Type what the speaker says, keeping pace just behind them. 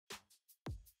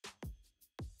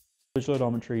Visual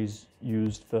odometry is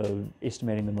used for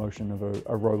estimating the motion of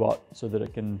a robot so that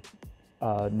it can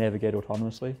navigate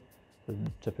autonomously. So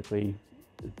typically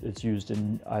it's used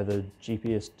in either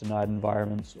GPS denied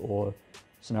environments or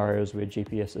scenarios where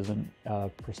GPS isn't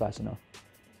precise enough.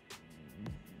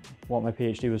 What my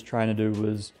PhD was trying to do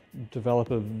was develop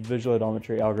a visual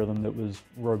odometry algorithm that was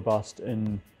robust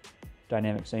in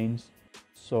dynamic scenes.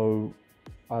 So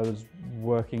I was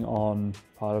working on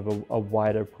part of a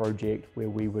wider project where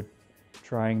we were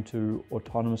trying to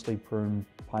autonomously prune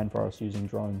pine forests using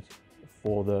drones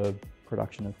for the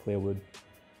production of clearwood.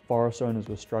 Forest owners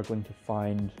were struggling to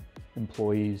find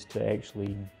employees to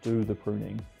actually do the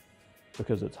pruning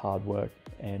because it's hard work,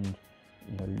 and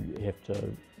you have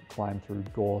to climb through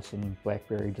gorse and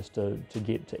blackberry just to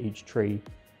get to each tree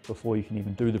before you can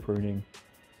even do the pruning.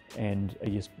 And I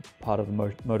guess part of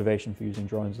the motivation for using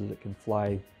drones is it can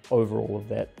fly over all of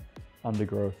that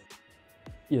undergrowth.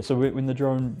 Yeah, so when the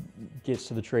drone gets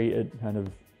to the tree, it kind of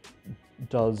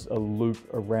does a loop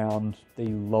around the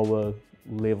lower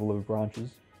level of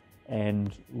branches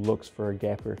and looks for a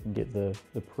gap where it can get the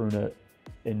pruner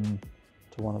into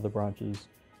one of the branches,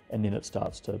 and then it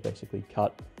starts to basically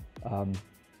cut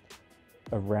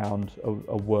around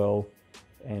a whirl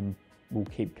and will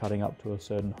keep cutting up to a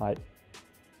certain height.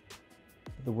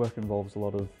 The work involves a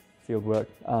lot of field work,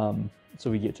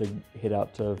 so we get to head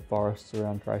out to forests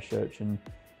around Christchurch and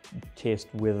test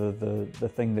whether the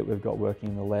thing that we've got working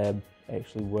in the lab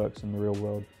actually works in the real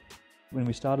world. When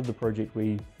we started the project,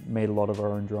 we made a lot of our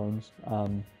own drones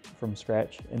from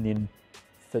scratch and then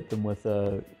fit them with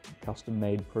a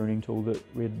custom-made pruning tool that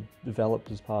we'd developed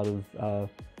as part of a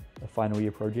final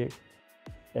year project.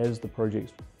 As the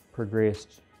project's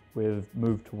progressed, we've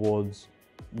moved towards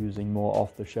using more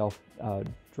off-the-shelf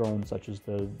drones such as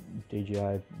the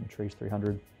DJI Matrice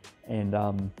 300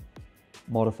 and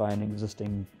modify an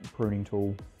existing pruning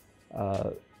tool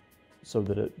so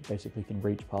that it basically can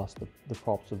reach past the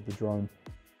props of the drone.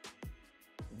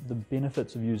 The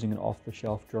benefits of using an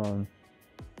off-the-shelf drone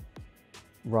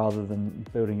rather than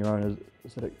building your own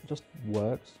is that it just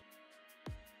works.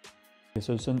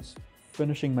 So since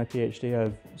finishing my PhD,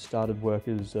 I've started work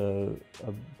as a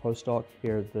postdoc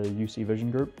here at the UC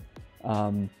Vision Group,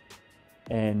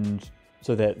 and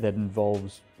so that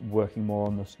involves working more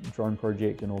on this drone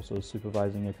project and also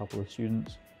supervising a couple of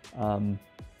students.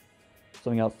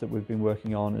 Something else that we've been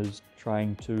working on is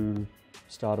trying to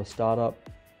start a startup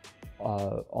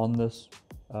on this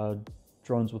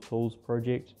Drones with Tools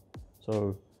project.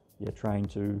 So yeah, trying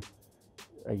to,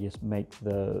 I guess, make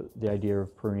the idea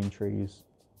of pruning trees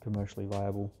commercially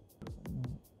viable.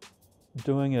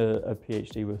 Doing a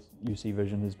PhD with UC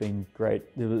Vision has been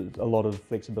great. There was a lot of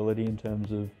flexibility in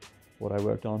terms of what I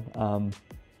worked on.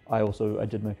 I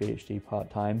did my PhD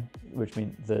part-time, which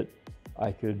meant that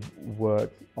I could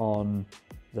work on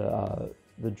the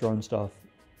drone stuff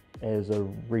as a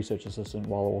research assistant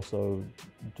while also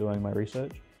doing my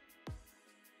research.